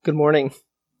Good morning.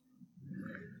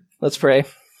 Let's pray.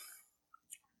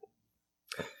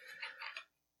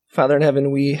 Father in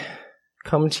heaven, we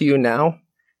come to you now,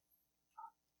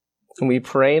 and we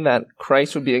pray that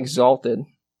Christ would be exalted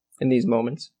in these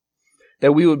moments,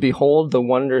 that we would behold the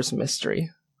wondrous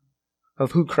mystery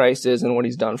of who Christ is and what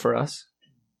he's done for us.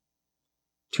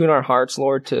 Tune our hearts,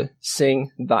 Lord, to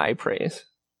sing thy praise.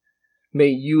 May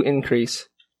you increase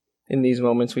in these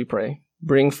moments, we pray.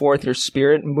 Bring forth your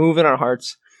Spirit, move in our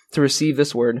hearts to receive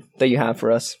this word that you have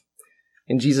for us.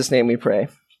 In Jesus' name we pray.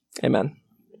 Amen.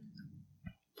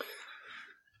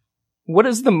 What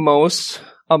is the most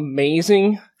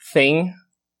amazing thing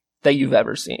that you've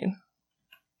ever seen?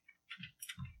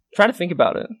 Try to think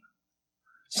about it.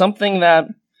 Something that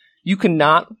you could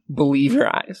not believe your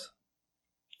eyes.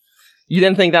 You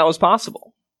didn't think that was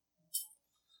possible.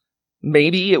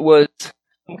 Maybe it was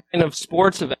some kind of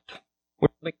sports event where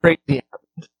something crazy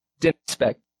happened. Didn't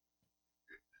expect.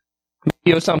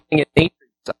 Maybe it was something in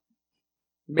nature.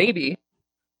 Maybe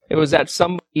it was that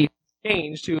somebody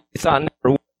changed who we thought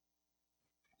never would.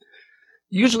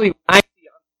 Usually when I see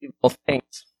unbelievable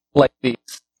things like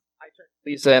these, I turn to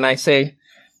Lisa and I say,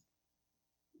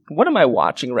 what am I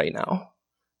watching right now?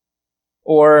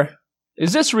 Or,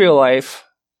 is this real life?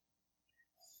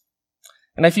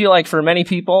 And I feel like for many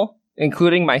people,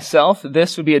 including myself,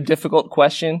 this would be a difficult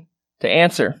question to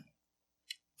answer.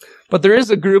 But there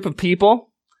is a group of people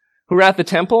who were at the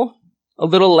temple a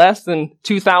little less than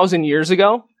 2,000 years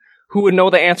ago who would know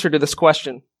the answer to this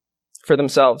question for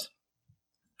themselves.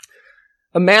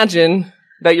 Imagine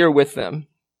that you're with them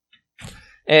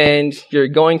and you're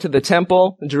going to the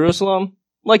temple in Jerusalem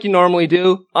like you normally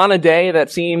do on a day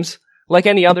that seems like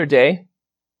any other day.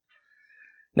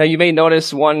 Now you may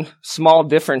notice one small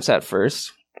difference at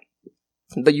first,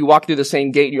 that you walk through the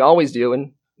same gate you always do,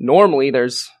 and normally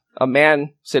there's a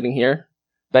man sitting here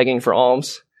begging for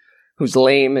alms who's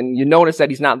lame, and you notice that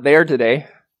he's not there today,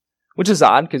 which is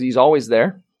odd because he's always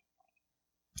there.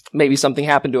 Maybe something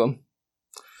happened to him.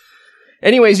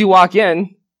 Anyways, you walk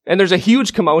in, and there's a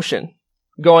huge commotion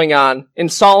going on in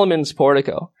Solomon's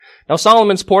portico. Now,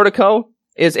 Solomon's portico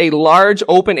is a large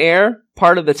open-air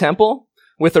part of the temple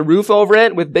with a roof over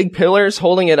it, with big pillars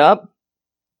holding it up.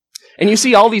 And you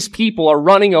see all these people are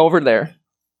running over there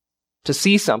to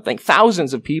see something,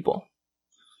 thousands of people.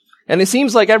 And it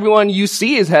seems like everyone you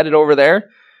see is headed over there,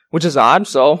 which is odd,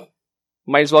 so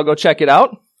might as well go check it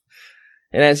out.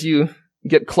 And as you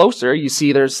get closer, you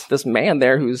see there's this man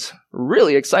there who's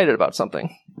really excited about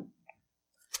something.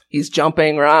 He's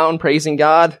jumping around, praising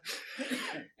God.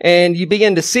 And you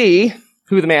begin to see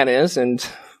who the man is and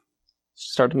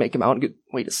start to make him out and go,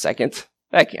 wait a second,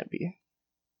 that can't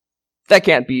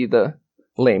be the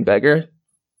lame beggar.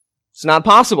 It's not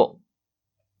possible.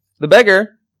 The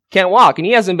beggar can't walk, and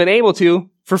he hasn't been able to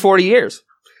for 40 years.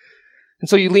 And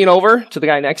so you lean over to the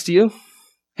guy next to you.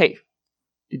 Hey,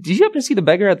 did you happen to see the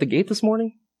beggar at the gate this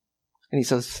morning? And he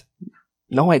says,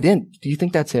 no, I didn't. Do you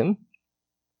think that's him?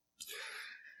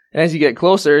 And as you get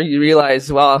closer, you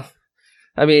realize, well,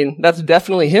 I mean, that's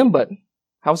definitely him, but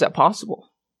how is that possible?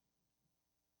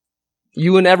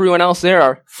 You and everyone else there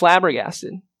are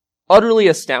flabbergasted, utterly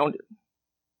astounded.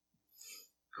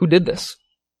 Who did this?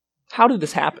 How did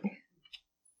this happen?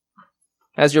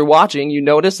 As you're watching, you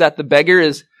notice that the beggar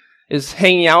is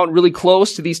hanging out really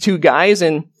close to these two guys,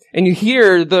 and you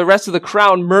hear the rest of the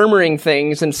crowd murmuring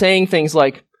things and saying things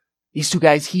like, these two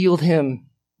guys healed him.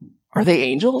 Are they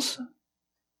angels?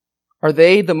 Are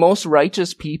they the most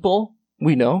righteous people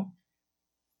we know?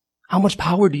 How much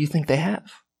power do you think they have?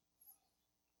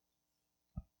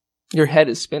 Your head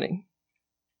is spinning.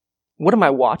 What am I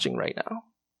watching right now?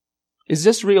 Is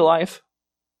this real life?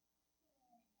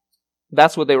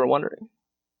 That's what they were wondering.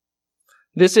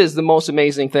 This is the most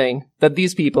amazing thing that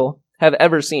these people have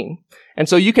ever seen. And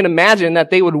so you can imagine that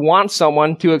they would want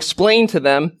someone to explain to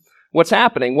them what's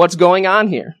happening, what's going on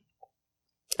here.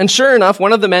 And sure enough,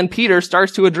 one of the men, Peter,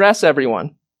 starts to address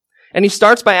everyone. And he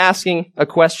starts by asking a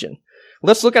question.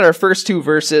 Let's look at our first two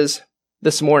verses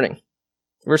this morning,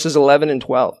 verses 11 and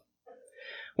 12.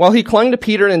 While he clung to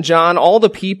Peter and John, all the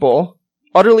people,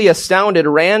 utterly astounded,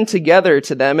 ran together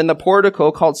to them in the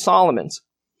portico called Solomon's.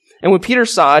 And when Peter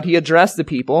saw it, he addressed the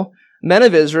people, Men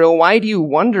of Israel, why do you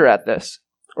wonder at this?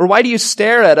 Or why do you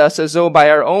stare at us as though by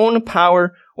our own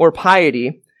power or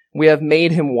piety we have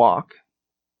made him walk?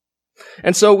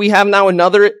 And so we have now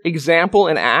another example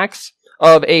in Acts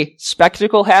of a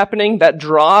spectacle happening that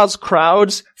draws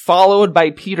crowds, followed by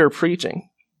Peter preaching.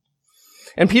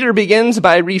 And Peter begins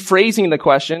by rephrasing the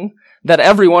question that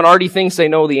everyone already thinks they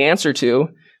know the answer to,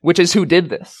 which is, who did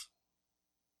this?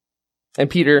 And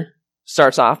Peter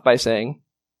starts off by saying,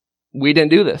 we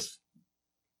didn't do this.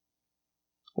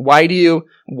 Why do you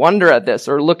wonder at this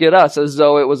or look at us as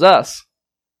though it was us?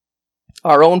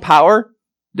 Our own power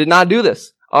did not do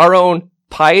this. Our own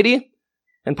piety,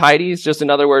 and piety is just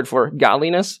another word for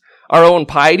godliness, our own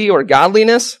piety or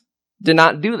godliness did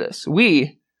not do this.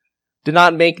 We did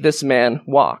not make this man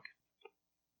walk.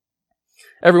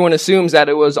 Everyone assumes that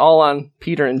it was all on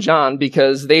Peter and John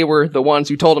because they were the ones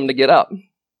who told him to get up.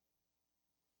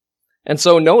 And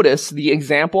so notice the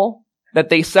example that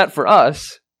they set for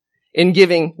us in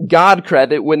giving God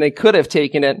credit when they could have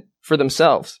taken it for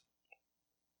themselves.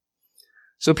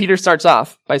 So Peter starts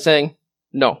off by saying,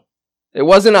 no, it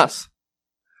wasn't us.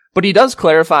 But he does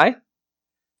clarify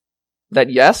that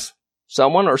yes,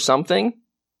 someone or something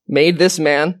made this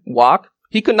man walk.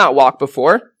 He could not walk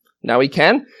before. Now he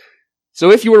can.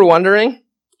 So if you were wondering,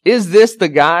 is this the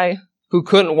guy who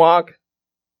couldn't walk?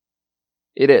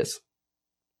 It is.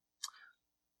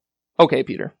 Okay,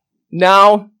 Peter.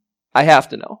 Now I have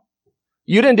to know.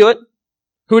 You didn't do it.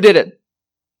 Who did it?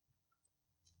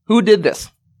 Who did this?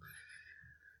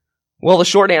 Well, the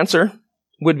short answer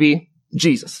would be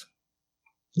Jesus.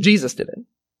 Jesus did it.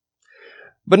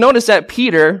 But notice that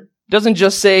Peter doesn't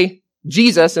just say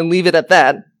Jesus and leave it at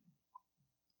that.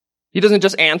 He doesn't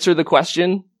just answer the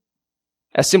question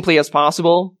as simply as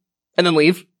possible and then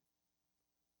leave.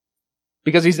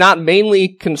 Because he's not mainly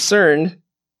concerned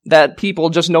that people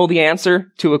just know the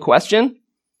answer to a question.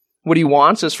 What he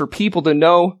wants is for people to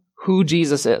know who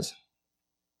Jesus is.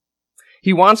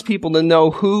 He wants people to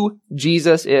know who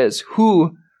Jesus is,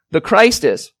 who the Christ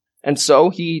is. And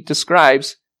so he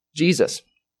describes Jesus.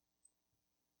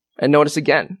 And notice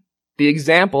again, the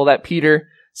example that Peter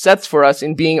sets for us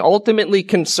in being ultimately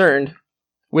concerned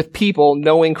with people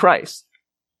knowing Christ.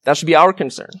 That should be our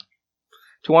concern.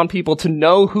 To want people to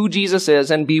know who Jesus is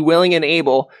and be willing and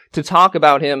able to talk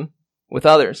about him with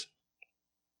others.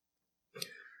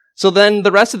 So then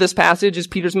the rest of this passage is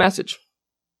Peter's message.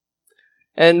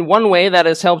 And one way that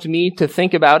has helped me to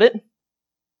think about it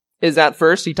is that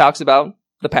first he talks about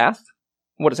the past,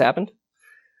 what has happened.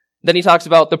 Then he talks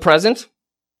about the present,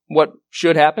 what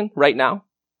should happen right now.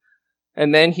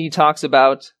 And then he talks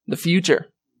about the future.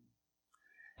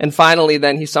 And finally,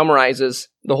 then he summarizes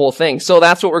the whole thing. So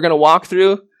that's what we're going to walk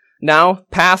through now,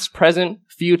 past, present,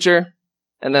 future,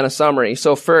 and then a summary.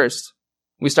 So first,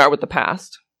 we start with the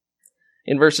past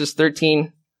in verses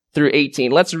 13 through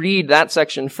 18. Let's read that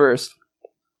section first.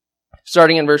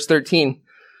 Starting in verse 13.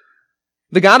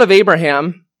 The God of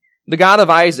Abraham, the God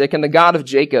of Isaac, and the God of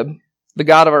Jacob, the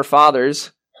God of our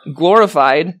fathers,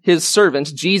 glorified his servant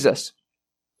Jesus,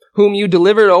 whom you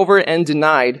delivered over and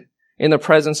denied in the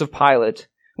presence of Pilate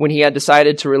when he had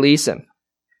decided to release him.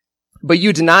 But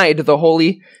you denied the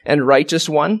holy and righteous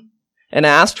one and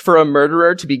asked for a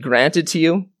murderer to be granted to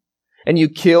you, and you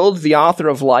killed the author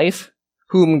of life,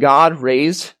 whom God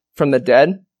raised from the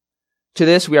dead. To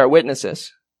this we are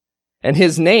witnesses. And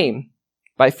his name,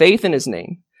 by faith in his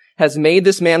name, has made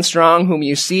this man strong whom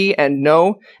you see and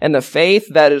know, and the faith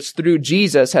that is through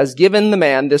Jesus has given the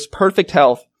man this perfect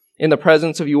health in the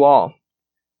presence of you all.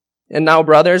 And now,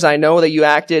 brothers, I know that you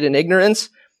acted in ignorance,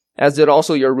 as did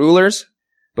also your rulers,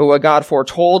 but what God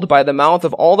foretold by the mouth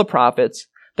of all the prophets,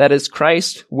 that is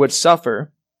Christ would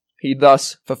suffer, he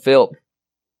thus fulfilled.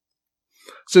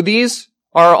 So these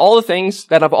are all the things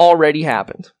that have already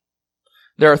happened.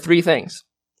 There are three things.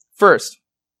 First,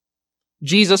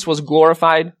 Jesus was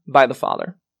glorified by the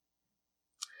Father.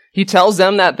 He tells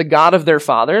them that the God of their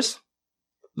fathers,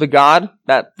 the God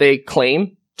that they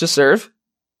claim to serve,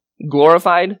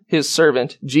 glorified his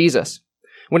servant, Jesus.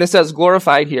 When it says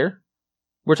glorified here,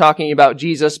 we're talking about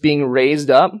Jesus being raised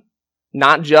up,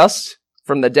 not just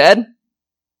from the dead,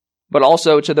 but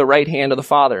also to the right hand of the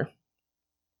Father.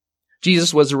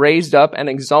 Jesus was raised up and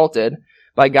exalted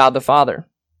by God the Father.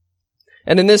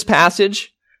 And in this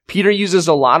passage, Peter uses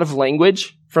a lot of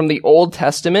language from the Old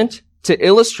Testament to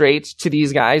illustrate to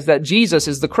these guys that Jesus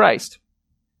is the Christ.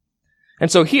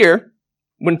 And so here,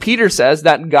 when Peter says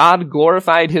that God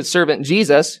glorified his servant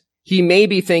Jesus, he may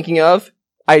be thinking of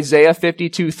Isaiah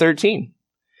 52:13,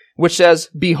 which says,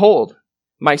 "Behold,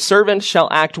 my servant shall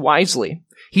act wisely.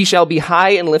 He shall be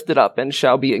high and lifted up and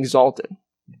shall be exalted."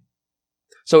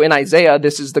 So in Isaiah,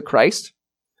 this is the Christ.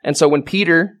 And so when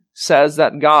Peter says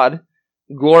that God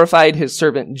glorified his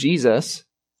servant Jesus,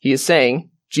 he is saying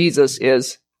Jesus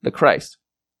is the Christ.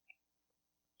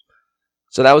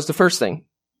 So that was the first thing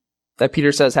that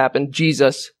Peter says happened.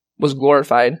 Jesus was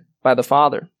glorified by the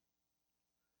Father.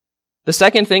 The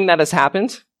second thing that has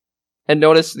happened, and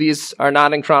notice these are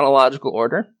not in chronological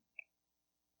order.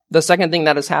 The second thing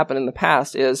that has happened in the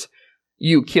past is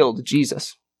you killed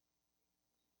Jesus.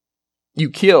 You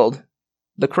killed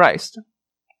the Christ.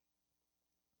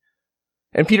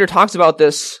 And Peter talks about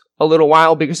this a little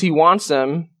while because he wants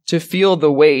them to feel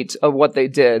the weight of what they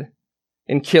did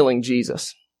in killing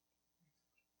Jesus.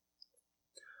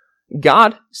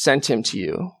 God sent him to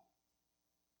you,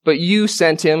 but you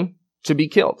sent him to be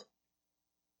killed.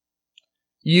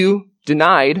 You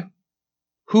denied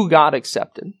who God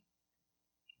accepted.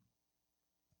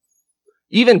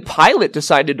 Even Pilate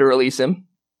decided to release him,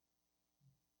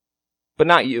 but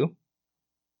not you.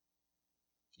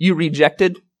 You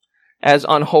rejected as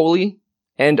unholy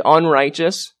and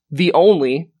unrighteous the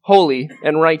only holy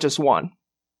and righteous one.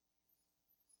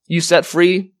 You set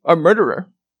free a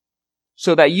murderer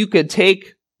so that you could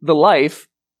take the life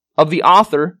of the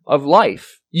author of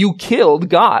life. You killed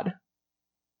God,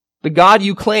 the God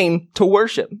you claim to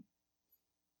worship.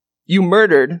 You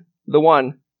murdered the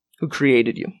one who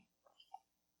created you.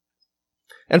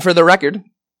 And for the record,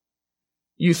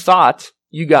 you thought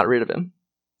you got rid of him.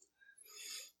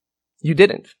 You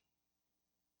didn't,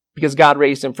 because God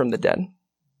raised him from the dead.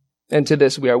 And to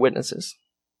this we are witnesses.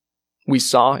 We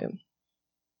saw him.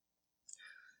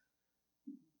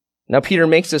 Now Peter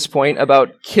makes this point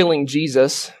about killing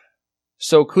Jesus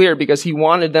so clear because he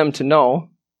wanted them to know,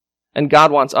 and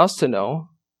God wants us to know,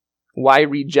 why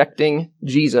rejecting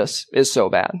Jesus is so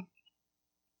bad.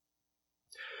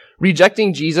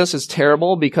 Rejecting Jesus is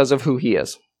terrible because of who he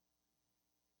is.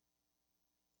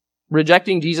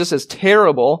 Rejecting Jesus is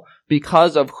terrible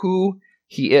because of who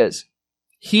he is.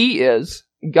 He is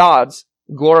God's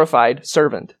glorified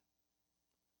servant,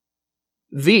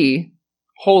 the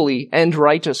holy and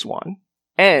righteous one,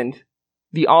 and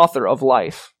the author of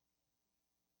life.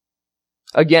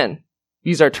 Again,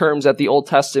 these are terms that the Old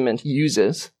Testament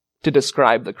uses to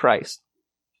describe the Christ.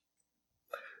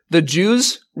 The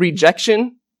Jews'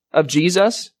 rejection of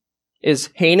Jesus is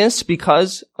heinous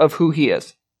because of who he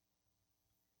is.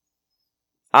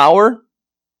 Our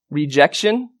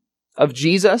rejection of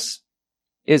Jesus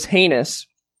is heinous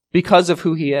because of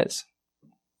who he is.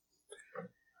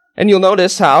 And you'll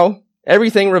notice how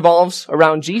everything revolves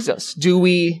around Jesus. Do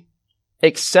we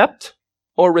accept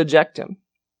or reject him?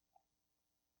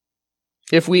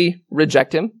 If we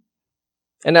reject him,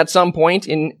 and at some point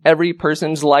in every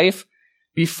person's life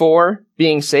before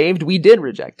being saved, we did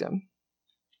reject him.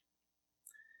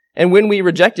 And when we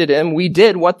rejected him, we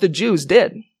did what the Jews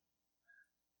did.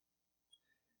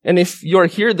 And if you're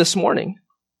here this morning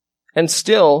and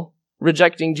still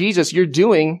rejecting Jesus, you're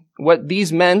doing what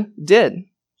these men did.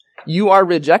 You are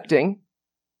rejecting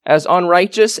as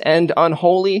unrighteous and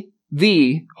unholy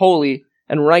the holy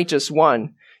and righteous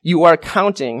one. You are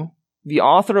counting the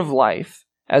author of life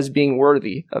as being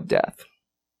worthy of death.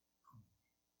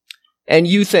 And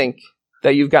you think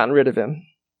that you've gotten rid of him,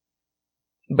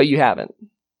 but you haven't,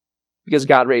 because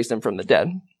God raised him from the dead.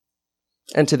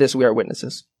 And to this we are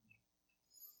witnesses.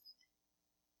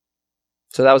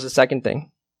 So that was the second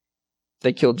thing.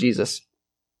 They killed Jesus.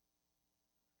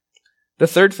 The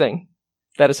third thing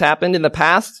that has happened in the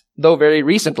past, though very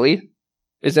recently,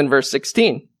 is in verse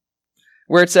 16,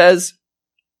 where it says,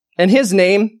 "And his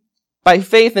name, by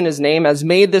faith in his name, has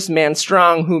made this man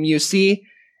strong whom you see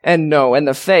and know, and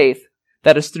the faith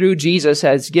that is through Jesus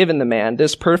has given the man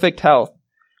this perfect health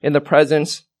in the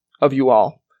presence of you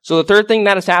all." So the third thing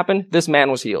that has happened, this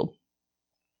man was healed.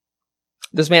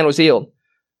 This man was healed.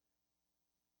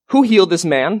 Who healed this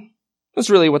man? That's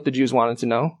really what the Jews wanted to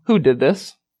know. Who did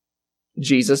this?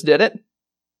 Jesus did it.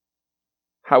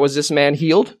 How was this man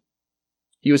healed?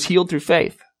 He was healed through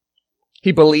faith.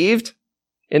 He believed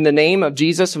in the name of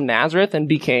Jesus of Nazareth and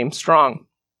became strong.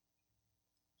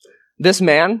 This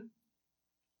man,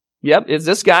 is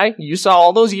this guy you saw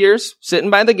all those years sitting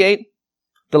by the gate,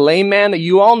 the lame man that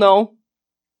you all know.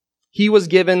 He was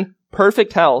given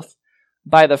perfect health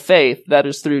by the faith that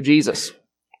is through Jesus.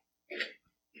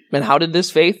 And how did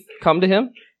this faith come to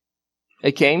him?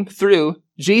 It came through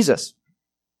Jesus.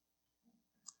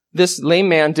 This lame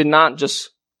man did not just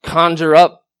conjure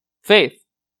up faith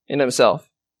in himself,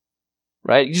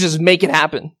 right? You just make it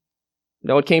happen.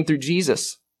 No, it came through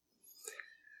Jesus.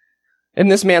 And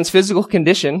this man's physical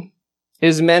condition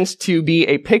is meant to be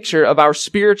a picture of our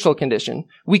spiritual condition.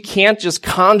 We can't just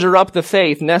conjure up the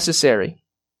faith necessary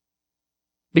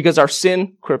because our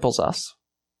sin cripples us.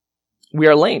 We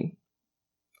are lame.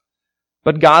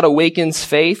 But God awakens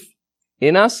faith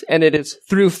in us, and it is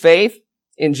through faith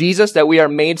in Jesus that we are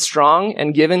made strong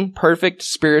and given perfect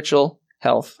spiritual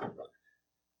health.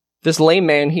 This lame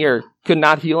man here could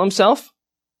not heal himself,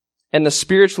 and the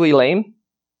spiritually lame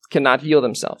cannot heal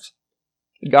themselves.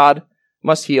 God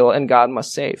must heal and God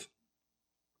must save.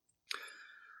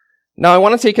 Now I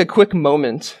want to take a quick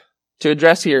moment to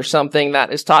address here something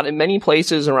that is taught in many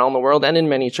places around the world and in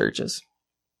many churches.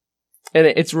 And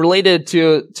it's related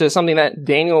to something that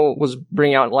Daniel was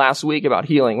bringing out last week about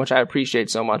healing, which I appreciate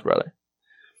so much, brother.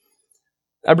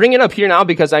 I bring it up here now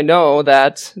because I know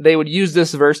that they would use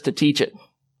this verse to teach it.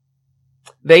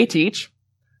 They teach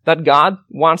that God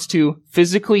wants to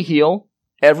physically heal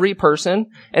every person,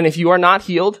 and if you are not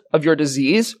healed of your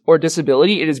disease or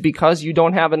disability, it is because you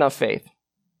don't have enough faith.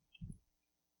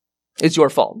 It's your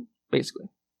fault, basically.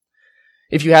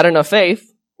 If you had enough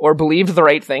faith, or believed the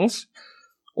right things,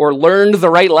 or learned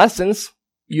the right lessons,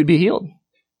 you'd be healed.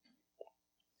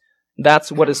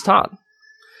 That's what is taught.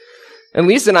 And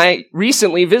Lisa and I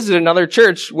recently visited another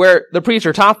church where the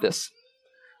preacher taught this.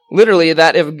 Literally,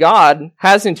 that if God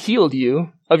hasn't healed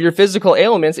you of your physical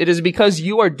ailments, it is because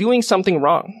you are doing something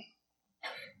wrong.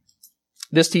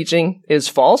 This teaching is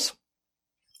false.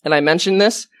 And I mention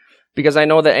this because I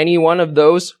know that any one of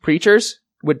those preachers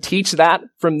would teach that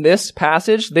from this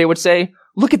passage. They would say,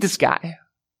 look at this guy.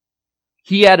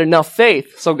 He had enough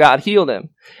faith, so God healed him.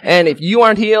 And if you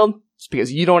aren't healed, it's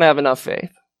because you don't have enough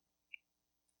faith.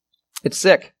 It's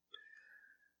sick.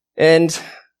 And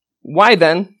why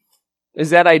then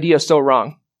is that idea so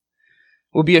wrong?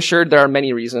 We'll be assured there are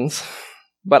many reasons,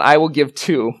 but I will give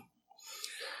two.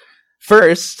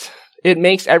 First, it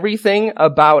makes everything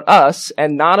about us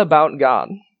and not about God.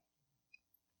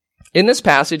 In this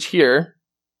passage here,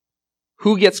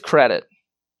 who gets credit?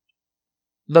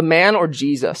 The man or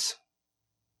Jesus?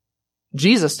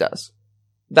 Jesus does.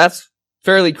 That's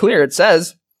fairly clear. It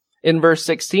says in verse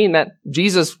 16 that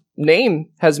Jesus'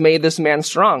 name has made this man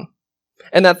strong,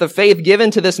 and that the faith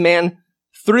given to this man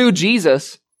through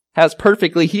Jesus has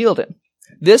perfectly healed him.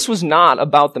 This was not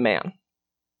about the man.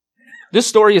 This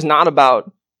story is not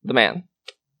about the man.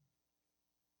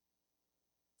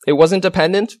 It wasn't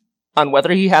dependent on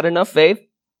whether he had enough faith.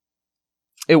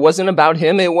 It wasn't about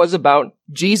him. It was about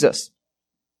Jesus.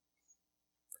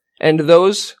 And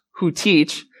those who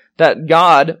teach that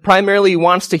God primarily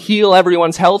wants to heal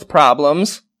everyone's health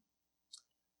problems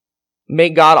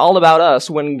make God all about us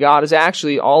when God is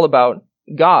actually all about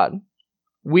God.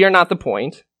 We are not the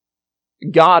point.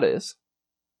 God is.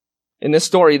 In this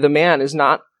story, the man is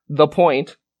not the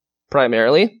point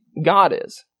primarily. God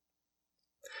is.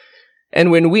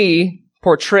 And when we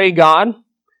portray God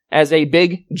as a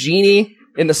big genie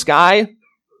in the sky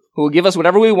who will give us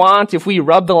whatever we want if we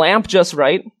rub the lamp just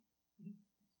right,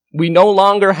 we no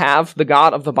longer have the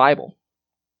God of the Bible.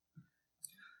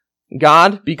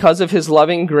 God, because of his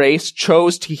loving grace,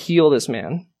 chose to heal this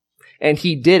man. And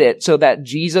he did it so that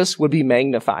Jesus would be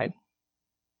magnified.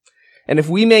 And if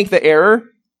we make the error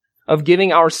of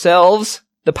giving ourselves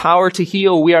the power to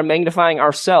heal, we are magnifying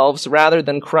ourselves rather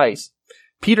than Christ.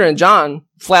 Peter and John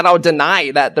flat out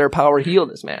deny that their power healed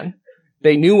this man.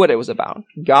 They knew what it was about.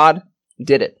 God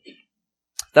did it.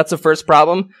 That's the first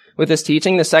problem with this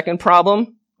teaching. The second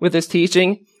problem with this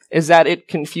teaching is that it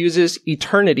confuses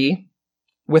eternity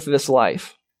with this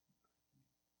life.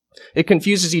 It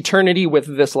confuses eternity with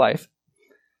this life.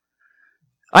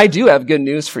 I do have good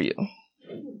news for you.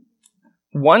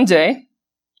 One day,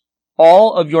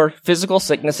 all of your physical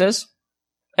sicknesses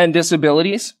and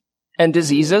disabilities and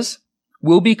diseases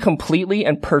will be completely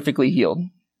and perfectly healed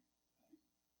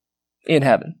in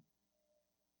heaven.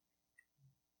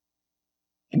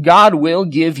 God will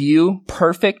give you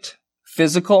perfect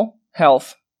physical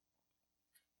health,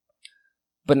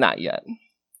 but not yet.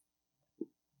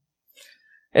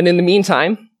 And in the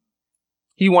meantime,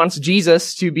 he wants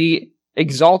Jesus to be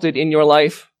exalted in your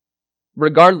life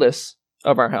regardless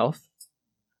of our health.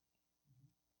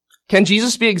 Can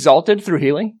Jesus be exalted through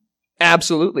healing?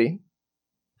 Absolutely.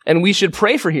 And we should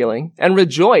pray for healing and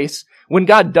rejoice when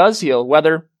God does heal,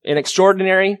 whether in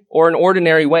extraordinary or in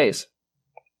ordinary ways.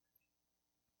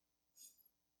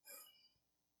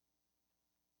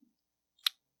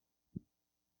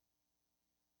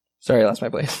 Sorry, I lost my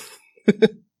place.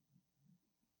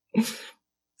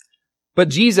 But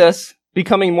Jesus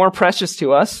becoming more precious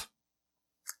to us,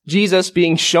 Jesus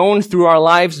being shown through our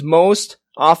lives most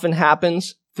often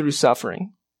happens through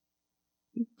suffering.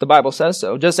 The Bible says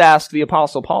so. Just ask the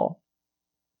Apostle Paul.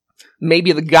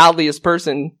 Maybe the godliest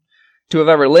person to have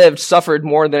ever lived suffered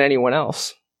more than anyone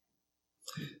else.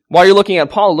 While you're looking at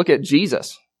Paul, look at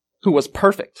Jesus, who was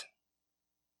perfect,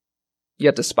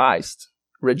 yet despised,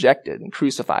 rejected, and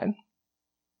crucified.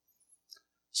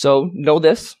 So know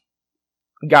this.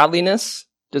 Godliness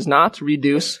does not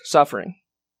reduce suffering.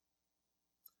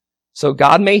 So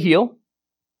God may heal.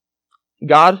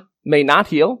 God may not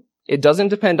heal. It doesn't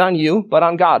depend on you, but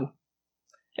on God.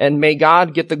 And may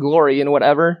God get the glory in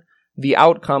whatever the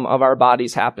outcome of our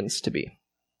bodies happens to be.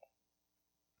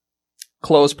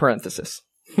 Close parenthesis.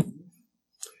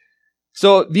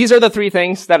 So these are the three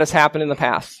things that has happened in the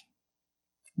past.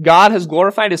 God has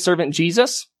glorified his servant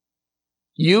Jesus.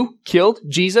 You killed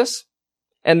Jesus,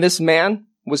 and this man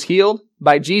was healed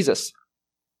by Jesus.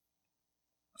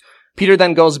 Peter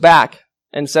then goes back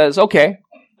and says, okay,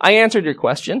 I answered your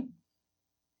question,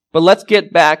 but let's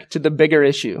get back to the bigger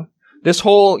issue. This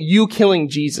whole you killing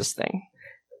Jesus thing.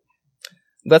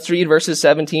 Let's read verses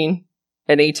 17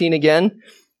 and 18 again.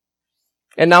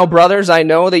 And now, brothers, I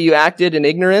know that you acted in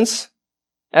ignorance,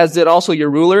 as did also your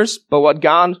rulers, but what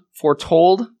God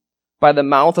foretold by the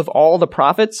mouth of all the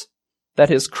prophets, that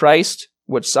his Christ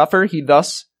would suffer, he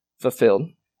thus fulfilled.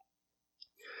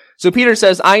 So Peter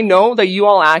says, I know that you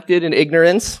all acted in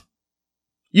ignorance.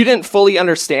 You didn't fully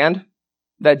understand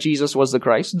that Jesus was the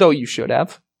Christ, though you should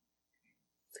have.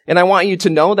 And I want you to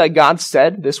know that God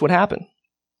said this would happen.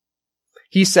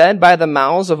 He said by the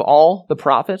mouths of all the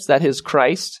prophets that his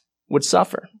Christ would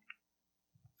suffer.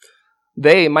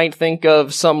 They might think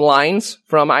of some lines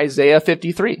from Isaiah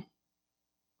 53.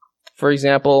 For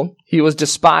example, he was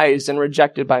despised and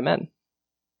rejected by men,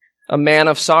 a man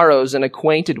of sorrows and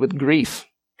acquainted with grief.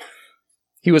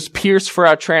 He was pierced for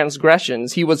our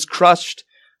transgressions. He was crushed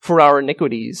for our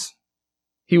iniquities.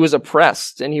 He was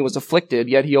oppressed and he was afflicted,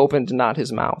 yet he opened not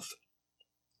his mouth.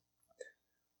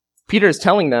 Peter is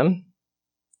telling them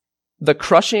the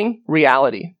crushing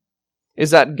reality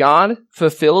is that God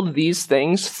fulfilled these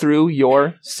things through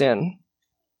your sin,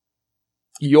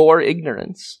 your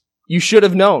ignorance. You should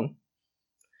have known,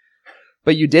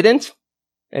 but you didn't,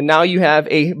 and now you have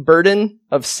a burden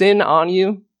of sin on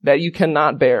you that you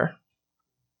cannot bear.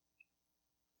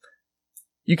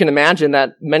 You can imagine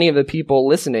that many of the people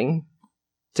listening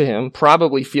to him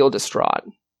probably feel distraught.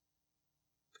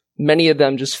 Many of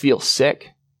them just feel sick,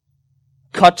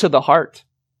 cut to the heart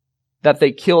that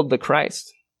they killed the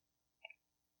Christ.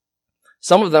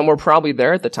 Some of them were probably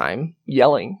there at the time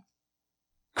yelling,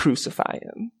 "Crucify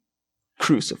him,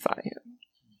 crucify him."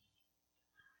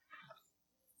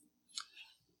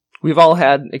 We've all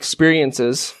had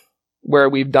experiences where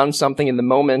we've done something in the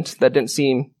moment that didn't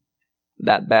seem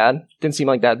that bad, didn't seem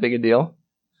like that big a deal.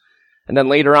 And then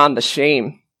later on, the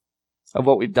shame of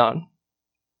what we've done,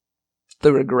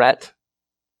 the regret.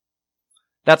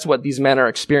 That's what these men are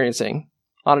experiencing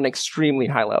on an extremely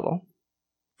high level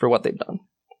for what they've done.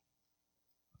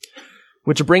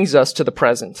 Which brings us to the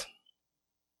present.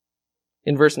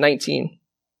 In verse 19,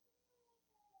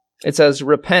 it says,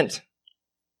 "Repent,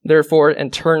 therefore,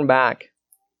 and turn back,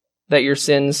 that your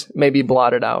sins may be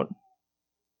blotted out."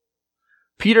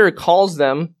 Peter calls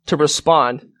them to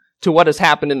respond to what has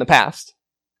happened in the past.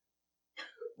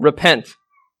 Repent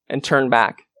and turn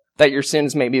back, that your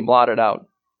sins may be blotted out.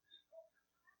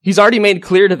 He's already made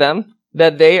clear to them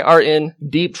that they are in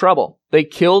deep trouble. They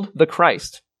killed the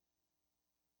Christ,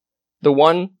 the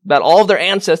one that all of their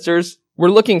ancestors were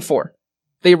looking for.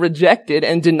 They rejected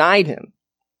and denied him.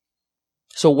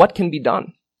 So what can be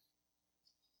done?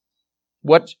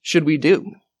 What should we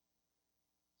do?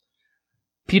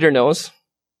 Peter knows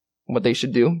what they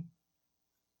should do.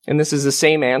 And this is the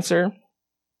same answer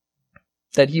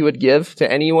that he would give to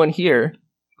anyone here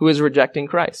who is rejecting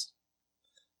Christ.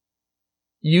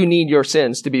 You need your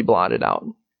sins to be blotted out.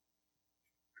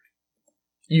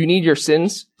 You need your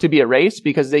sins to be erased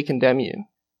because they condemn you.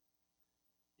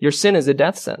 Your sin is a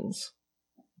death sentence.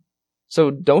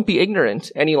 So don't be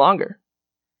ignorant any longer.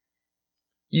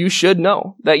 You should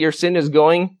know that your sin is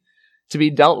going to be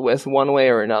dealt with one way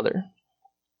or another.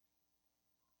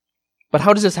 But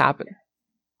how does this happen?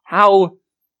 How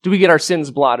do we get our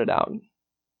sins blotted out?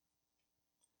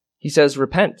 He says,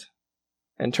 repent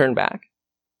and turn back.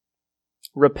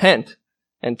 Repent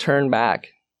and turn back.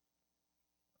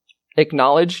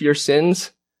 Acknowledge your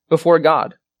sins before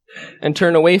God and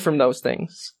turn away from those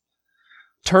things.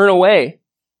 Turn away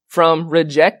from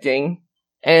rejecting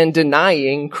and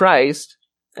denying Christ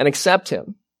and accept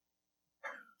him.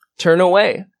 Turn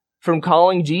away from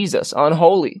calling Jesus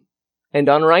unholy and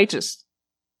unrighteous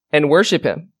and worship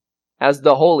him as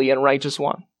the holy and righteous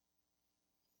one.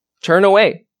 Turn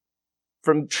away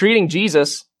from treating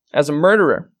Jesus as a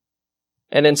murderer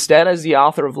and instead as the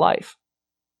author of life.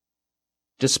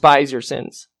 Despise your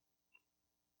sins.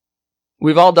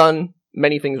 We've all done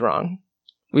many things wrong.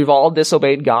 We've all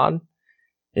disobeyed God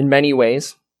in many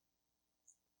ways.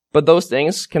 But those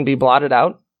things can be blotted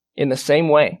out in the same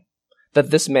way that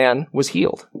this man was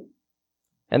healed.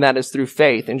 And that is through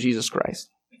faith in Jesus Christ.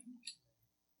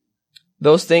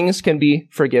 Those things can be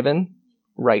forgiven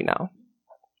right now.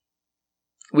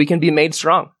 We can be made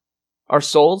strong. Our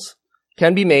souls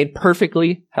can be made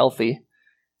perfectly healthy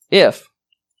if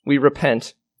we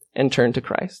repent and turn to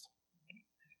Christ.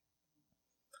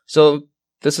 So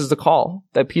this is the call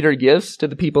that Peter gives to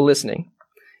the people listening.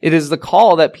 It is the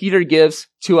call that Peter gives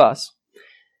to us.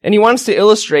 And he wants to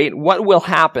illustrate what will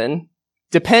happen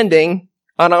depending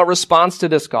on our response to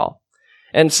this call.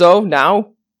 And so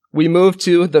now we move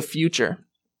to the future.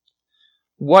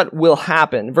 What will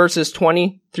happen? Verses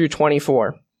 20 through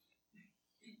 24.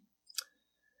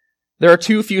 There are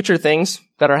two future things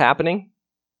that are happening,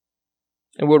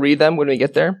 and we'll read them when we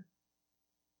get there.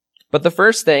 But the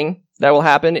first thing that will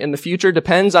happen in the future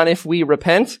depends on if we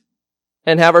repent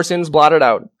and have our sins blotted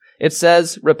out. It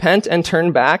says, repent and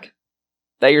turn back,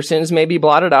 that your sins may be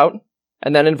blotted out.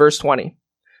 And then in verse 20,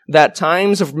 that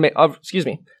times of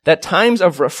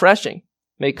refreshing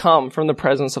may come from the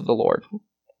presence of the Lord.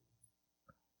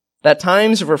 That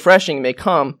times of refreshing may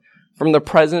come from the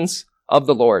presence of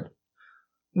the Lord.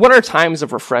 What are times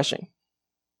of refreshing?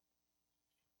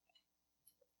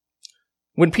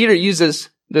 When Peter uses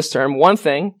this term, one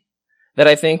thing that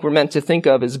I think we're meant to think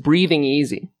of is breathing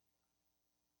easy.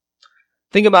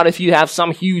 Think about if you have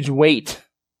some huge weight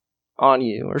on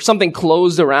you or something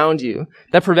closed around you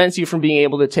that prevents you from being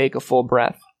able to take a full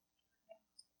breath.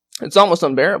 It's almost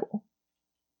unbearable.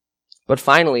 But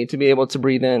finally, to be able to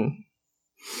breathe in.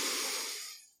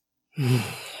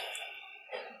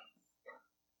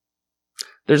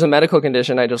 There's a medical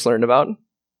condition I just learned about.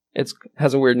 It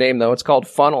has a weird name, though. It's called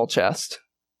funnel chest.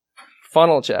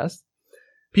 Funnel chest.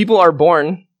 People are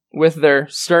born with their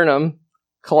sternum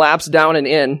collapsed down and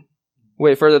in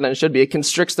way further than it should be. It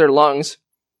constricts their lungs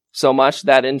so much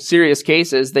that in serious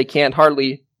cases, they can't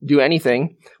hardly do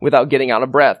anything without getting out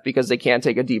of breath because they can't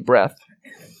take a deep breath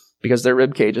because their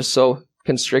rib cage is so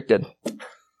constricted.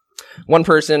 One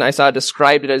person I saw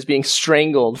described it as being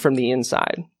strangled from the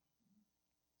inside.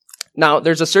 Now,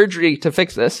 there's a surgery to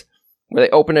fix this where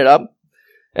they open it up.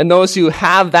 And those who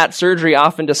have that surgery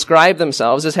often describe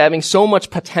themselves as having so much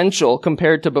potential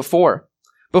compared to before.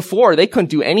 Before, they couldn't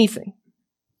do anything.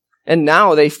 And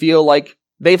now they feel like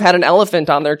they've had an elephant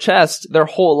on their chest their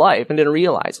whole life and didn't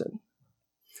realize it.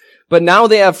 But now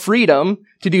they have freedom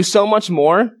to do so much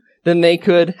more than they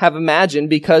could have imagined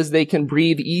because they can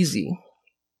breathe easy.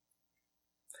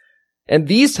 And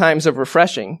these times of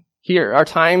refreshing here are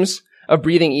times of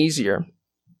breathing easier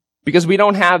because we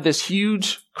don't have this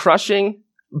huge, crushing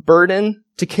burden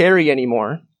to carry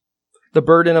anymore. The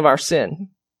burden of our sin.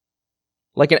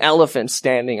 Like an elephant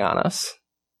standing on us.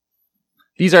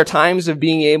 These are times of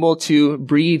being able to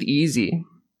breathe easy,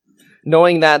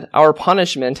 knowing that our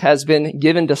punishment has been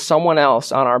given to someone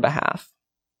else on our behalf,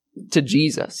 to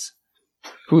Jesus,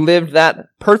 who lived that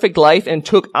perfect life and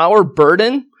took our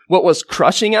burden, what was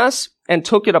crushing us, and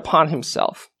took it upon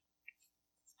himself.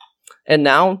 And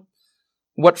now,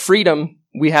 what freedom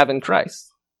we have in Christ.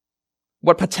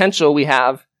 What potential we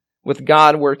have with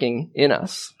God working in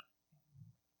us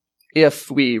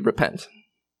if we repent.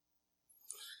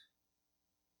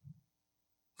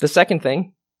 The second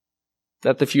thing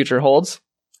that the future holds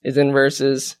is in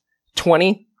verses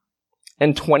 20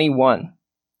 and 21.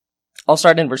 I'll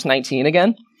start in verse 19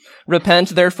 again. Repent,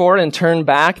 therefore, and turn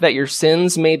back, that your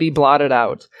sins may be blotted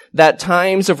out, that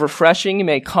times of refreshing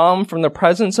may come from the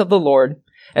presence of the Lord,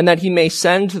 and that he may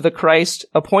send the Christ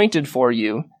appointed for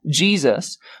you,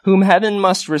 Jesus, whom heaven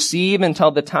must receive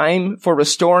until the time for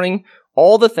restoring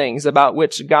all the things about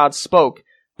which God spoke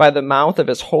by the mouth of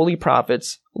his holy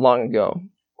prophets long ago.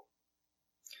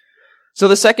 So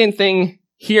the second thing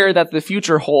here that the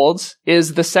future holds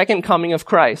is the second coming of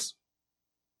Christ.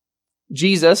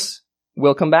 Jesus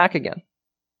will come back again.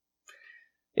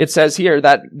 It says here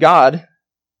that God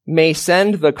may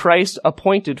send the Christ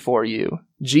appointed for you,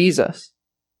 Jesus.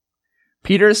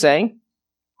 Peter is saying,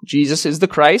 Jesus is the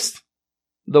Christ,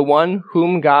 the one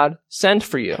whom God sent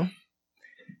for you.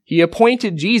 He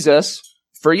appointed Jesus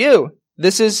for you.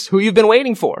 This is who you've been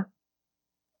waiting for.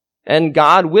 And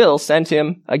God will send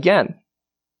him again.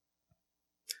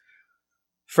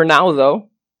 For now, though,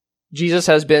 Jesus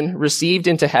has been received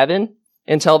into heaven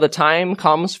until the time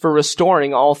comes for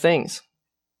restoring all things.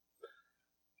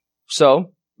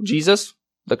 So, Jesus,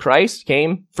 the Christ,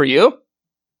 came for you.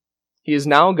 He is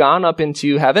now gone up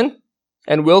into heaven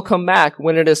and will come back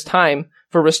when it is time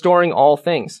for restoring all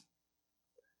things.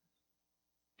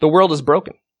 The world is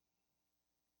broken.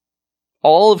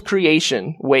 All of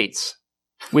creation waits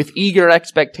with eager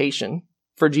expectation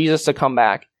for Jesus to come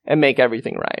back and make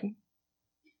everything right,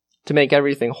 to make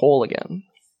everything whole again.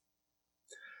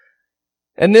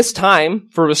 And this time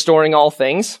for restoring all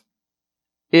things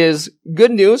is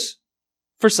good news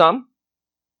for some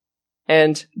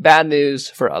and bad news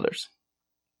for others.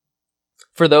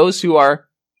 For those who are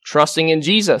trusting in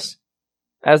Jesus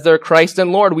as their Christ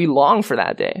and Lord, we long for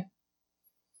that day.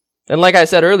 And like I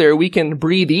said earlier, we can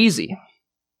breathe easy,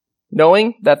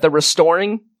 knowing that the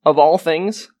restoring of all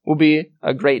things will be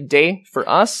a great day for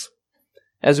us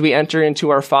as we enter into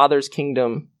our Father's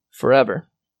kingdom forever.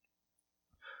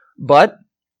 But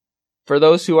for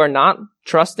those who are not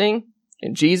trusting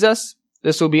in Jesus,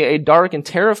 this will be a dark and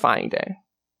terrifying day.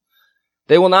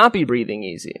 They will not be breathing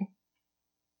easy.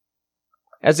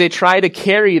 As they try to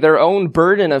carry their own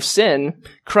burden of sin,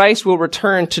 Christ will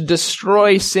return to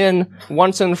destroy sin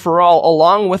once and for all,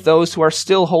 along with those who are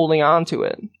still holding on to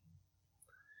it.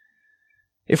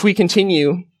 If we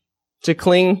continue to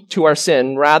cling to our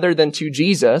sin rather than to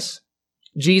Jesus,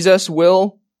 Jesus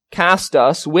will cast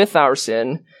us with our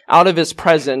sin out of his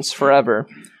presence forever,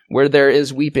 where there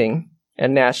is weeping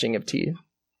and gnashing of teeth.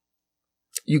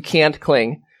 You can't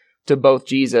cling to both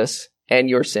Jesus and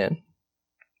your sin.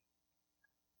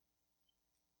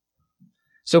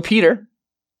 So Peter,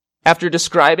 after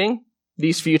describing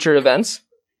these future events,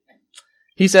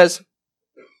 he says,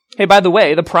 hey, by the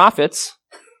way, the prophets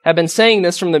have been saying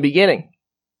this from the beginning,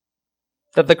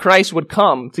 that the Christ would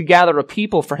come to gather a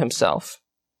people for himself.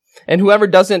 And whoever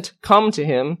doesn't come to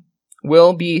him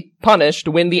will be punished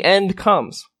when the end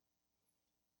comes.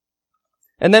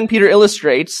 And then Peter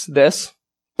illustrates this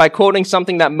by quoting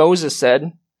something that Moses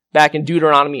said back in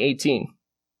Deuteronomy 18.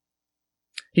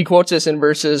 He quotes this in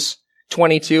verses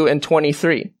 22 and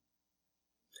 23.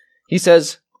 He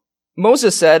says,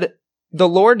 Moses said, "The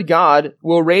Lord God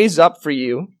will raise up for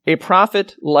you a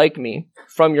prophet like me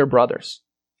from your brothers.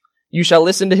 You shall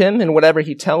listen to him in whatever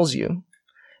he tells you.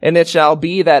 And it shall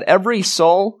be that every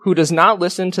soul who does not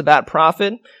listen to that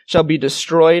prophet shall be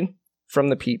destroyed from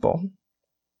the people."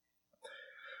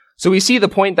 So we see the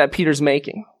point that Peter's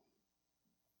making.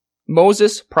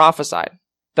 Moses prophesied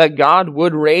that God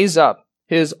would raise up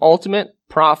his ultimate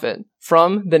prophet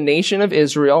from the nation of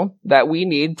Israel that we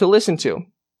need to listen to.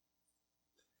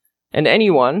 And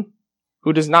anyone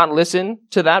who does not listen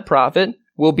to that prophet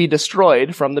will be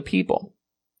destroyed from the people.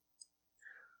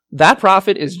 That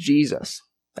prophet is Jesus.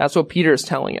 That's what Peter is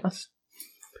telling us.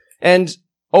 And,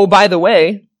 oh, by the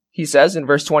way, he says in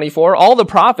verse 24, all the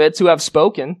prophets who have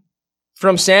spoken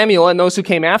from Samuel and those who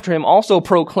came after him also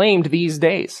proclaimed these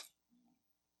days.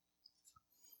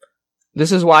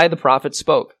 This is why the prophets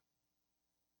spoke.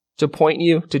 To point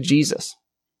you to Jesus.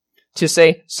 To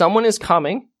say someone is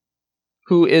coming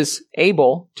who is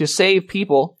able to save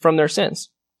people from their sins.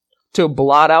 To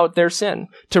blot out their sin.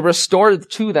 To restore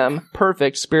to them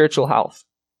perfect spiritual health.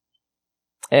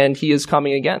 And he is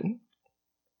coming again.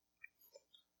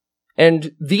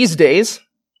 And these days,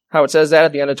 how it says that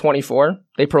at the end of 24,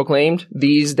 they proclaimed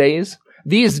these days.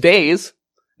 These days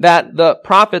that the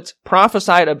prophets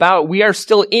prophesied about, we are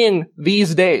still in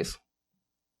these days.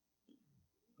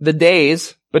 The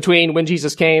days between when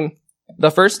Jesus came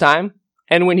the first time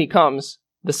and when he comes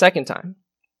the second time.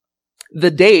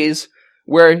 The days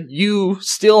where you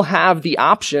still have the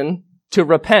option to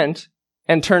repent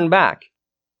and turn back.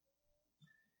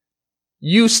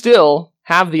 You still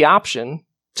have the option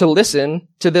to listen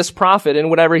to this prophet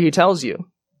and whatever he tells you.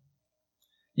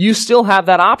 You still have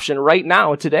that option right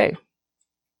now, today.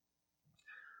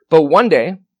 But one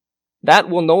day, that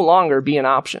will no longer be an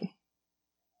option.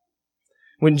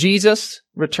 When Jesus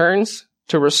returns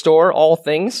to restore all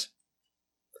things,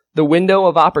 the window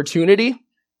of opportunity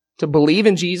to believe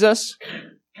in Jesus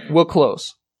will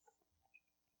close.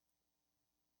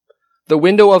 The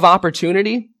window of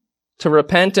opportunity to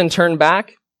repent and turn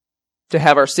back, to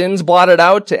have our sins blotted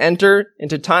out, to enter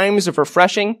into times of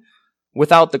refreshing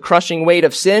without the crushing weight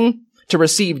of sin, to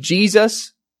receive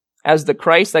Jesus as the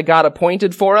Christ that God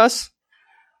appointed for us,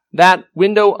 that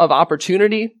window of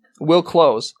opportunity will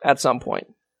close at some point.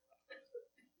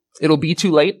 It'll be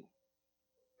too late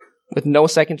with no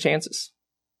second chances.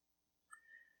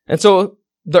 And so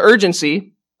the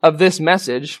urgency of this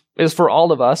message is for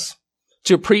all of us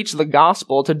to preach the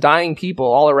gospel to dying people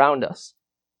all around us.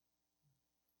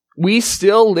 We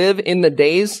still live in the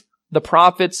days the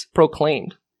prophets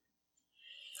proclaimed.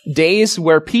 Days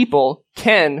where people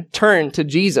can turn to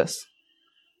Jesus.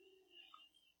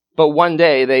 But one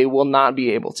day they will not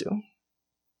be able to.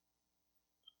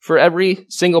 For every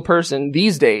single person,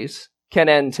 these days can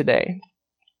end today.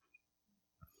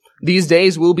 These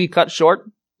days will be cut short,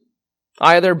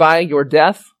 either by your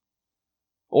death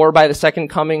or by the second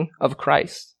coming of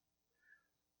Christ.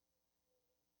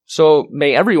 So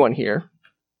may everyone here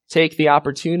take the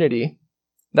opportunity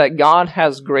that God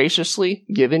has graciously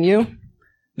given you,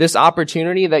 this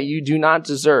opportunity that you do not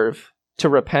deserve, to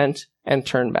repent and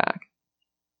turn back.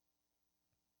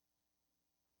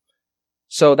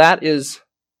 So that is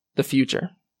the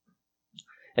future.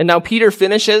 And now Peter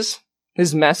finishes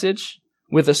his message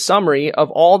with a summary of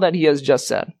all that he has just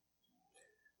said.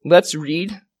 Let's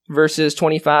read verses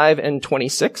 25 and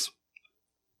 26.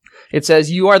 It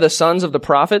says, "You are the sons of the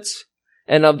prophets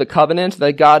and of the covenant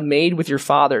that God made with your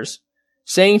fathers,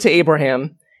 saying to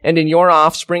Abraham, 'And in your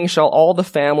offspring shall all the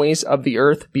families of the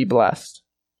earth be blessed.'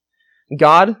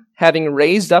 God, having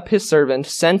raised up his servant,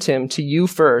 sent him to you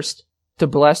first to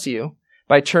bless you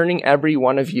by turning every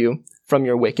one of you from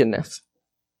your wickedness."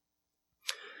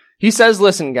 He says,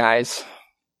 listen, guys,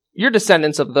 you're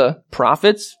descendants of the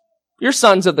prophets. You're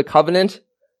sons of the covenant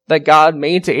that God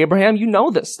made to Abraham. You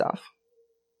know this stuff.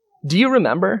 Do you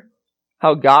remember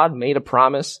how God made a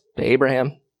promise to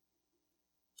Abraham?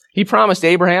 He promised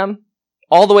Abraham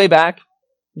all the way back,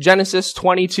 Genesis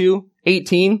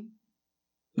 22:18,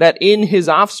 that in his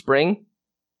offspring,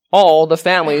 all the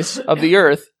families of the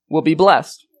earth will be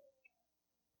blessed.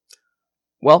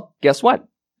 Well, guess what?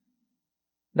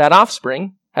 That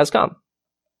offspring has come.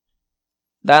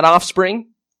 That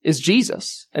offspring is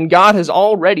Jesus, and God has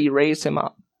already raised him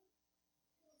up.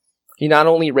 He not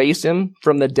only raised him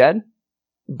from the dead,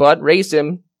 but raised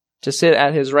him to sit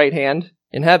at his right hand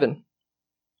in heaven.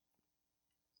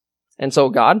 And so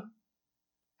God,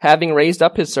 having raised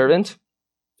up his servant,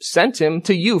 sent him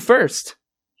to you first.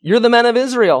 You're the men of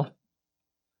Israel.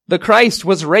 The Christ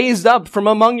was raised up from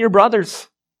among your brothers.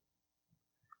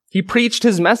 He preached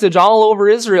his message all over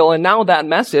Israel, and now that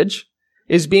message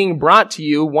is being brought to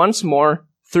you once more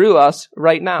through us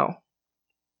right now.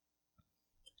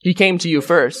 He came to you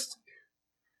first,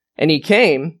 and he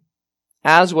came,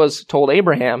 as was told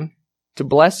Abraham, to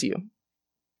bless you.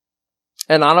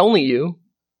 And not only you,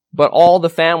 but all the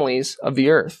families of the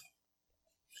earth.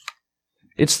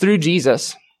 It's through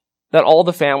Jesus that all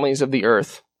the families of the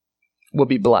earth will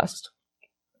be blessed.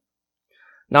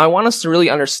 Now, I want us to really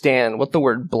understand what the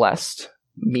word blessed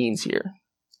means here.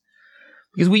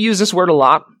 Because we use this word a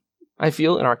lot, I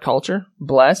feel, in our culture.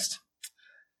 Blessed.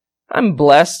 I'm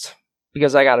blessed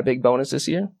because I got a big bonus this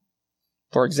year.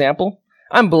 For example,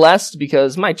 I'm blessed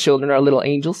because my children are little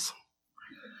angels.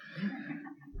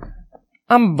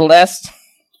 I'm blessed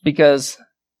because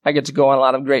I get to go on a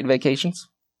lot of great vacations.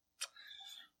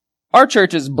 Our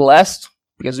church is blessed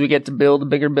because we get to build a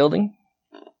bigger building.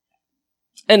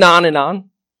 And on and on.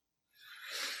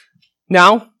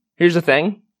 Now, here's the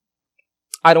thing.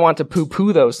 I don't want to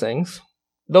poo-poo those things.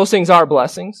 Those things are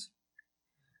blessings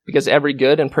because every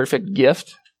good and perfect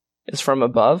gift is from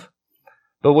above.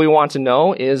 But what we want to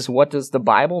know is, what does the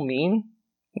Bible mean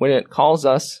when it calls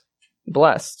us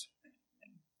blessed?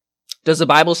 Does the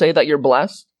Bible say that you're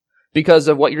blessed because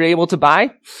of what you're able to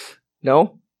buy?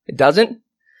 No, it doesn't.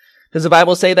 Does the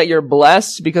Bible say that you're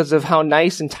blessed because of how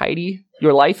nice and tidy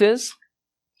your life is?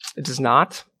 It does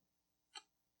not.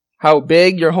 How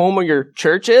big your home or your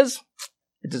church is?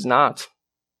 It does not.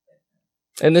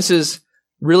 And this is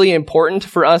really important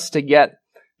for us to get,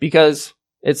 because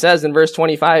it says in verse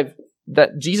 25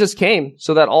 that Jesus came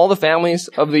so that all the families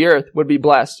of the earth would be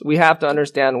blessed. We have to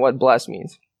understand what blessed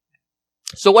means.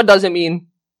 So what does it mean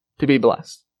to be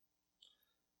blessed?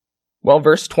 Well,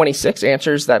 verse 26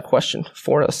 answers that question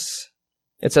for us.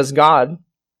 It says, God,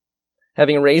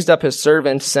 having raised up his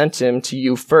servant, sent him to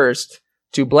you first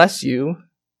to bless you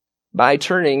by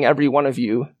turning every one of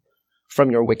you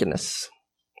from your wickedness.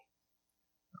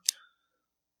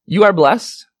 You are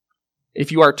blessed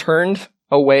if you are turned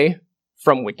away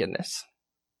from wickedness.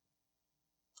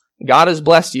 God has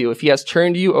blessed you if he has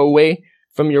turned you away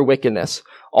from your wickedness.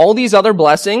 All these other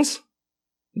blessings,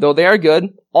 though they are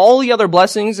good, all the other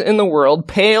blessings in the world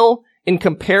pale in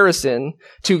comparison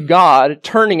to God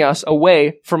turning us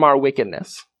away from our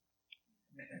wickedness.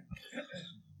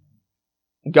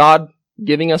 God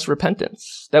giving us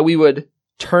repentance, that we would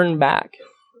turn back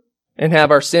and have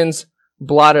our sins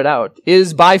blotted out,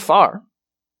 is by far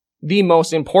the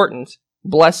most important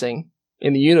blessing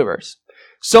in the universe.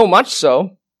 So much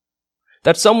so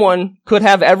that someone could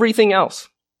have everything else.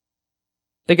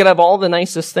 They could have all the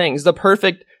nicest things, the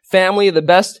perfect family, the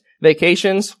best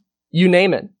vacations, you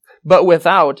name it. But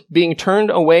without being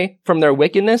turned away from their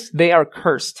wickedness, they are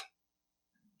cursed.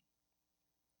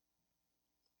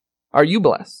 Are you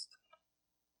blessed?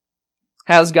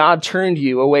 Has God turned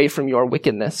you away from your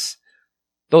wickedness?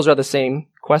 Those are the same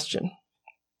question.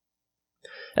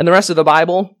 And the rest of the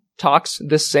Bible talks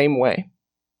this same way.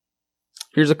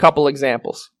 Here's a couple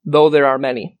examples, though there are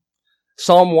many.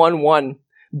 Psalm 1:1,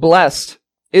 blessed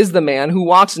is the man who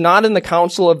walks not in the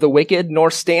counsel of the wicked,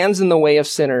 nor stands in the way of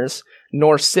sinners,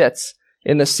 nor sits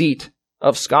in the seat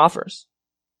of scoffers.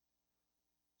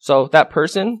 So that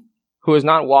person who is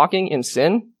not walking in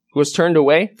sin, who has turned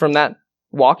away from that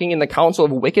walking in the counsel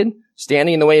of wicked,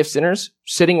 standing in the way of sinners,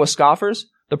 sitting with scoffers,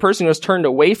 the person who has turned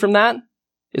away from that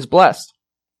is blessed.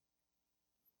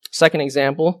 Second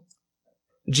example,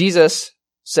 Jesus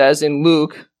says in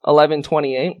Luke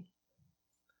 11:28,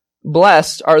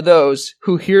 "Blessed are those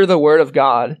who hear the word of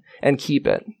God and keep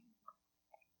it."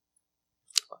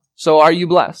 So are you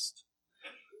blessed?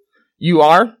 You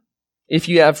are, if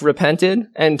you have repented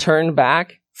and turned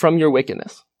back from your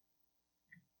wickedness.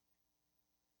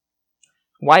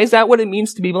 Why is that what it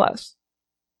means to be blessed?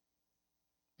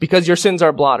 Because your sins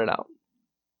are blotted out.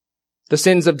 The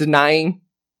sins of denying,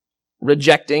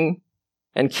 rejecting,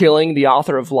 and killing the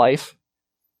author of life,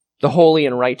 the holy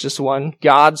and righteous one,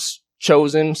 God's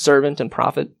chosen servant and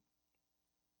prophet.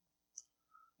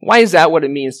 Why is that what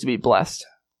it means to be blessed?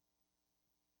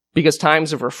 Because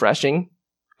times of refreshing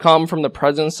come from the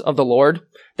presence of the Lord,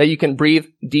 that you can breathe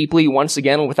deeply once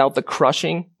again without the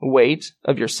crushing weight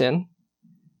of your sin.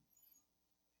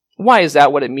 Why is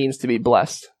that what it means to be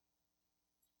blessed?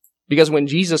 Because when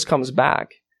Jesus comes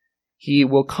back, he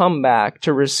will come back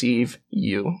to receive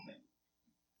you.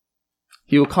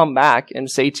 He will come back and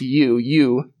say to you,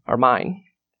 "You are mine."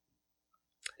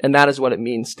 And that is what it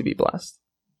means to be blessed.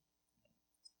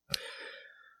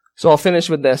 So I'll finish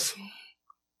with this.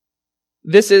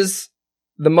 This is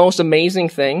the most amazing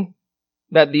thing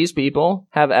that these people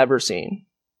have ever seen.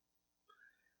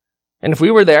 And if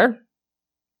we were there,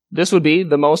 this would be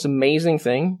the most amazing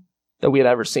thing that we had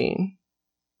ever seen.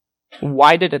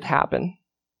 Why did it happen?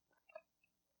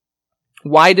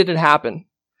 Why did it happen?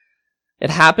 It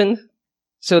happened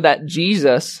so that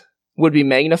Jesus would be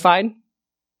magnified,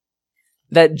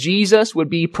 that Jesus would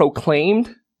be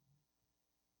proclaimed,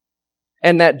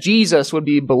 and that Jesus would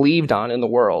be believed on in the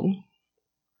world.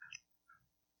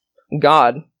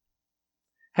 God,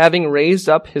 having raised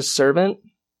up his servant,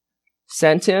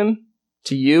 sent him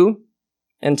to you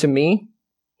and to me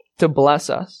to bless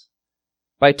us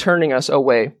by turning us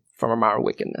away from our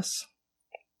wickedness.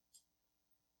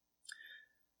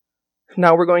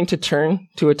 Now we're going to turn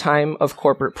to a time of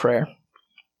corporate prayer.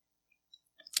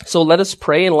 So let us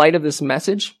pray in light of this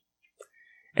message.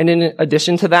 And in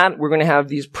addition to that, we're going to have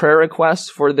these prayer requests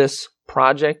for this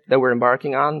project that we're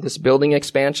embarking on, this building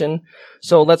expansion.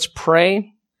 So let's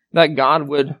pray that God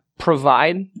would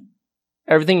provide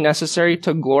everything necessary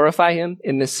to glorify him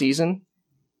in this season.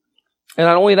 And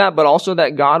not only that, but also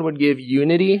that God would give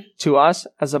unity to us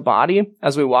as a body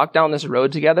as we walk down this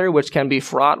road together, which can be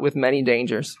fraught with many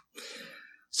dangers.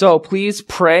 So please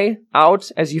pray out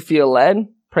as you feel led.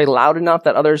 Pray loud enough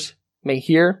that others may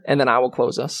hear, and then I will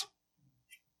close us.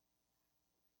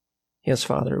 Yes,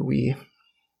 Father, we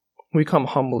come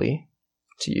humbly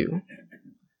to you,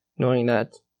 knowing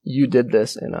that you did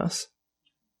this in us.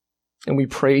 And we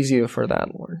praise you for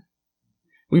that, Lord.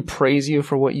 We praise you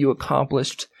for what you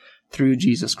accomplished through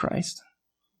Jesus Christ.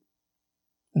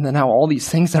 And then how all these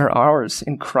things that are ours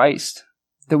in Christ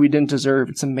that we didn't deserve,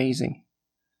 it's amazing.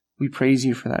 We praise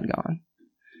you for that, God.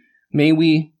 May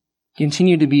we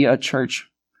continue to be a church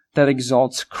that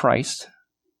exalts Christ.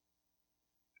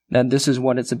 That this is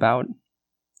what it's about.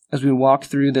 As we walk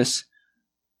through this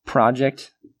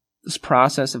project, this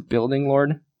process of building,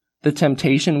 Lord, the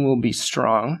temptation will be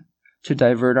strong to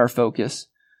divert our focus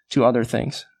to other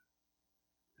things.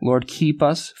 Lord, keep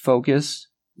us focused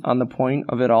on the point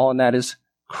of it all, and that is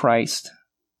Christ.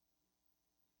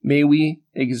 May we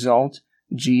exalt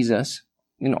Jesus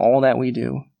in all that we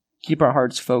do. Keep our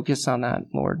hearts focused on that,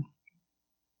 Lord.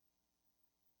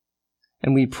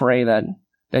 And we pray that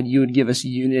you would give us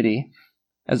unity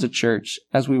as a church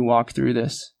as we walk through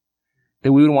this.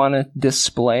 That we would want to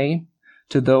display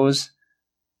to those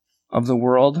of the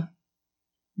world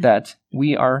that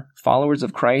we are followers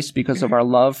of Christ because of our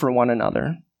love for one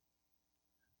another.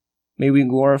 May we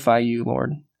glorify you,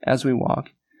 Lord, as we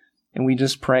walk. And we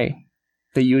just pray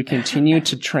that you would continue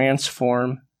to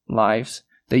transform lives,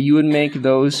 that you would make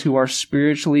those who are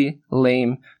spiritually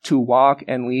lame to walk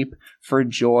and leap for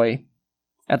joy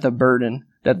at the burden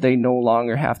that they no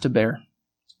longer have to bear.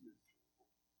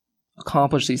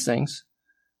 Accomplish these things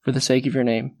for the sake of your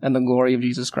name and the glory of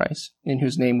Jesus Christ, in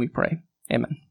whose name we pray. Amen.